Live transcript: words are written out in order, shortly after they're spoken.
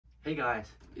Hey guys,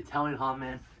 it's Halloween Hot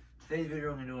Man. Today's video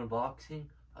I'm going to do an unboxing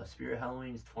of Spirit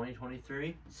Halloween's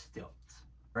 2023 stilts.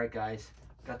 Alright guys,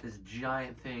 got this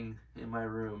giant thing in my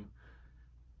room.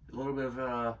 A little bit of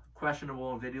a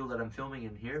questionable video that I'm filming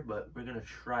in here, but we're going to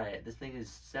try it. This thing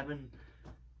is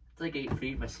it's like 8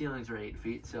 feet. My ceilings are 8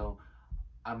 feet, so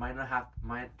I might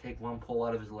take one pull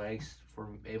out of his legs for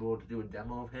able to do a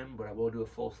demo of him, but I will do a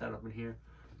full setup in here.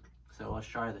 So let's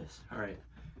try this. Alright.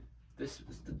 This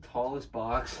is the tallest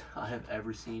box I have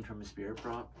ever seen from a spirit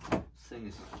prop. This thing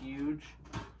is huge.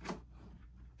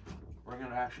 We're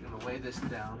actually gonna weigh this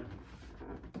down.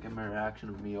 Get my reaction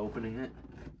of me opening it.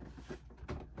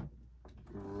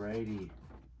 Righty.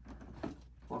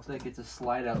 Looks like it's a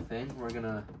slide out thing. We're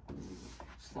gonna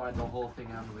slide the whole thing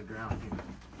onto the ground here.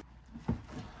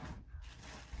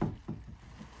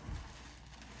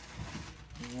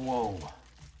 Whoa.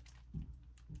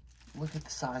 Look at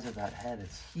the size of that head,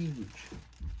 it's huge.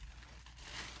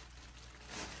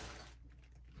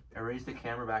 I raised the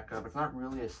camera back up. It's not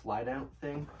really a slide out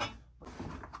thing.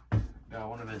 Got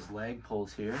one of his leg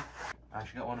pulls here. I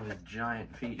actually got one of his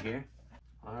giant feet here.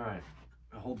 All right,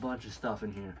 a whole bunch of stuff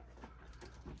in here.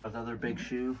 Another big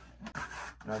shoe,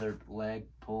 another leg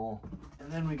pull.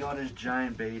 And then we got his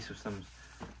giant base with some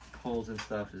pulls and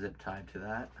stuff zip tied to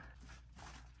that.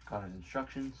 Got his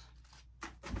instructions.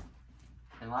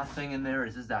 And last thing in there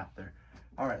is his adapter.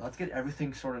 All right, let's get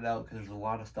everything sorted out because there's a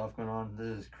lot of stuff going on.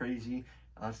 This is crazy.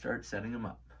 Let's start setting them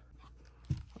up.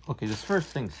 Okay, this first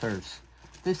things first.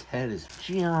 This head is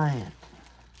giant.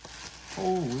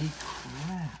 Holy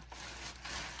crap.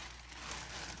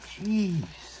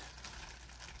 Jeez.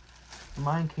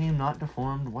 Mine came not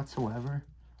deformed whatsoever.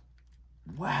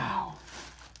 Wow.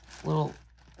 Little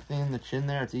thing in the chin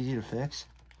there, it's easy to fix.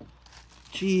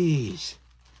 Jeez.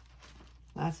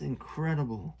 That's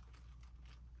incredible.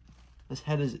 This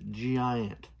head is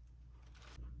giant.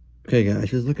 Okay guys,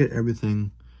 just look at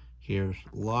everything here.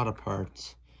 A lot of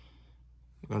parts.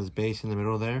 Got his base in the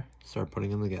middle there. Start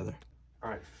putting them together.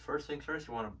 Alright, first things first,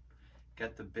 you want to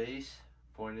get the base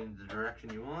pointed in the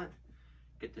direction you want.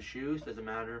 Get the shoes, doesn't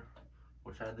matter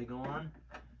which side they go on.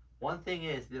 One thing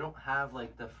is, they don't have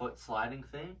like the foot sliding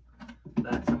thing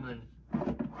that some of the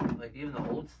like even the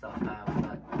old stuff have,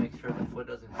 that makes sure the foot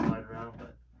doesn't slide around,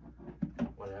 but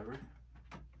whatever.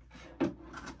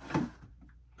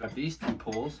 Got these 2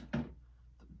 pulls,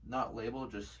 not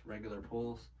labeled, just regular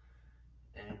pulls,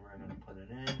 and we're gonna put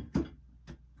it in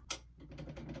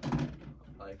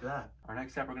like that. Our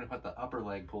next step, we're gonna put the upper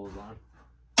leg pulls on.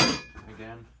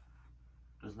 Again,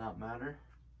 does not matter.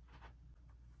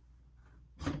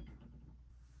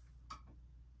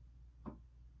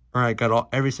 All right, got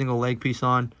every single leg piece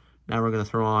on. Now we're gonna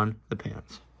throw on the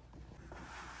pants.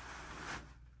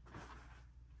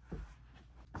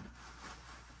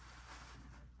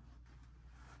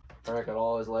 All right, got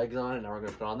all his legs on, and now we're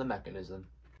gonna put on the mechanism.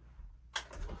 All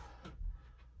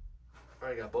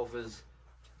right, got both his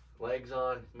legs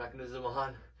on, mechanism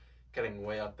on. Getting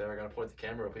way up there. I gotta point the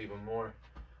camera up even more.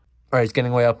 All right, he's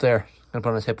getting way up there. Gonna put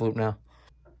on his hip loop now.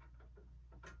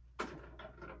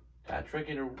 Kind of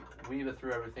tricky to weave it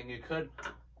through everything. You could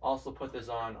also put this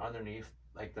on underneath,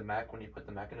 like the mech, when you put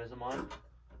the mechanism on.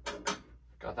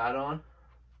 Got that on.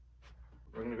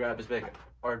 We're gonna grab his big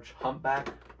arch humpback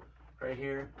right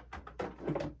here.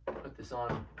 Put this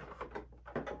on.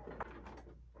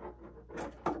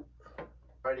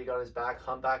 Already got his back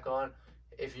humpback on.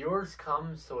 If yours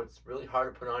comes so it's really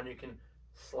hard to put on, you can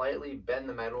slightly bend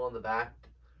the metal on the back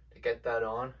to get that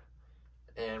on.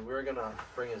 And we're gonna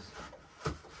bring his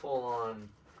full-on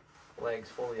legs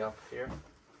fully up here.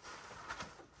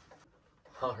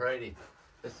 Alrighty,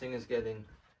 this thing is getting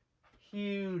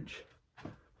huge.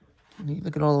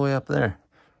 Look at all the way up there.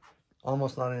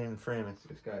 Almost not even frame.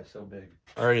 This guy's so big.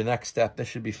 Alrighty, next step. This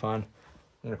should be fun.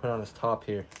 I'm gonna put on his top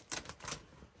here.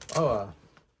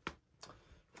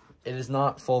 It is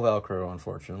not full Velcro,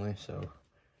 unfortunately, so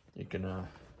you can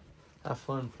have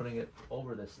fun putting it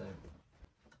over this thing.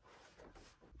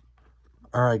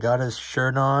 All right, got his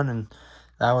shirt on, and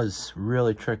that was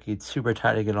really tricky. It's super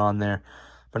tight to get on there.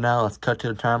 But now let's cut to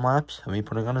the time lapse of me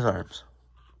putting on his arms.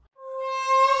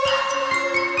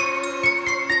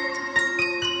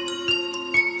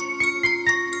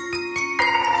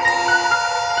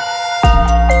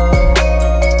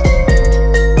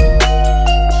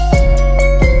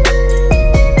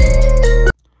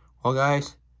 Well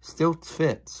guys, stilts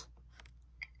fits,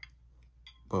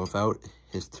 but without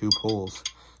his 2 pulls.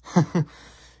 Yeah,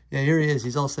 here he is.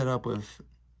 He's all set up with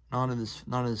not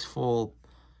his full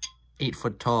 8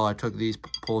 foot tall. I took these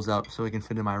pulls out so he can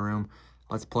fit in my room.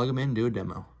 Let's plug him in and do a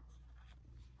demo.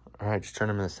 All right, just turn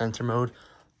him in the sensor mode.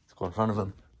 Let's go in front of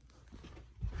him.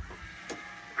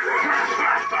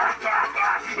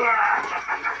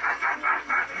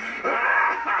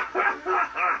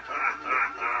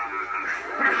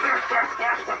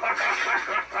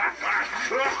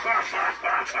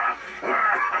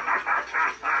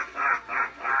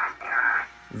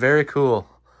 Very cool.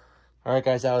 All right,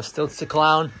 guys, that was Stilts the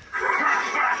Clown.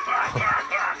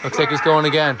 Looks like he's going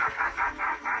again.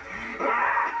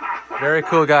 Very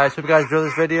cool, guys. Hope you guys enjoyed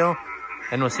this video,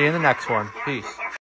 and we'll see you in the next one. Peace.